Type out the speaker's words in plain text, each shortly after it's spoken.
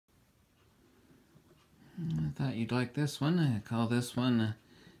thought you'd like this one. I call this one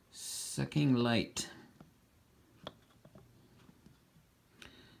Sucking Light.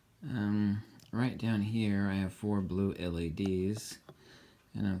 Right down here I have 4 blue LEDs,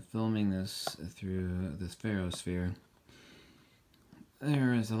 and I'm filming this through this ferrosphere.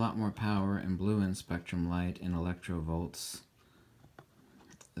 There is a lot more power in blue in spectrum light in electrovolts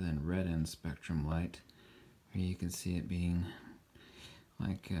than red in spectrum light. Here you can see it being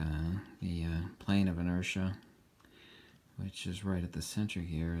like the plane of inertia, which is right at the center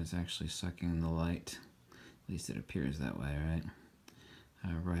here, is actually sucking the light. At least it appears that way, right?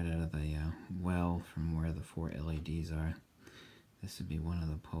 Right out of the well from where the 4 LEDs are. This would be one of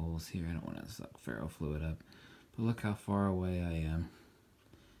the poles here. I don't want to suck ferrofluid up, but look how far away I am.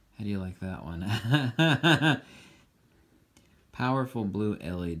 How do you like that one? Powerful blue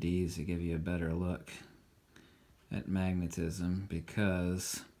LEDs to give you a better look at magnetism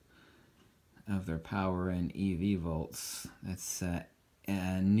because of their power in EV volts. That's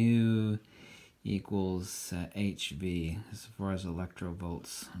nu equals HV as far as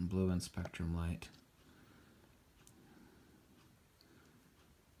electrovolts and blue and spectrum light.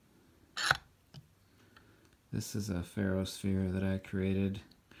 This is a ferrosphere that I created.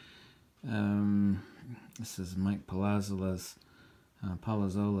 This is Mike Palazzola's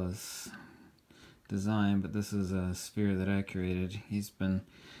design, but this is a sphere that I created. He's been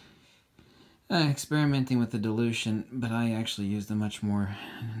experimenting with the dilution, but I actually used a much more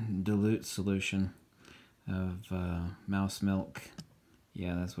dilute solution of mouse milk.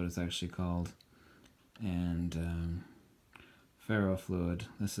 Yeah, that's what it's actually called. And ferrofluid.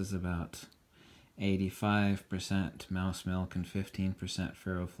 This is about 85% mouse milk and 15%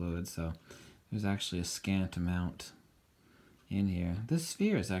 ferrofluid, so there's actually a scant amount in here. This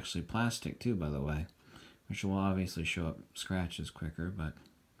sphere is actually plastic too, by the way, which will obviously show up scratches quicker, but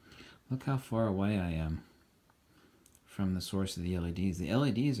look how far away I am from the source of the LEDs. The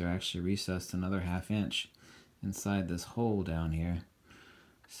LEDs are actually recessed another ½ inch inside this hole down here.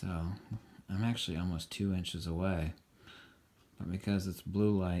 So I'm actually almost 2 inches away. But because it's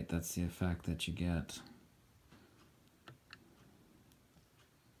blue light, that's the effect that you get.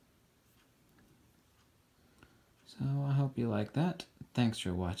 So I hope you like that. Thanks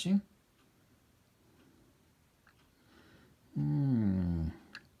for watching.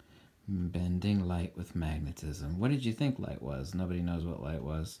 Bending light with magnetism. What did you think light was? Nobody knows what light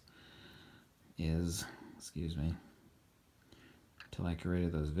is. Excuse me. Until I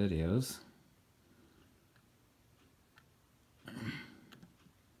created those videos.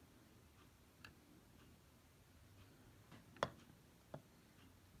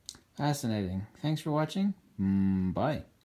 Fascinating. Thanks for watching. Bye.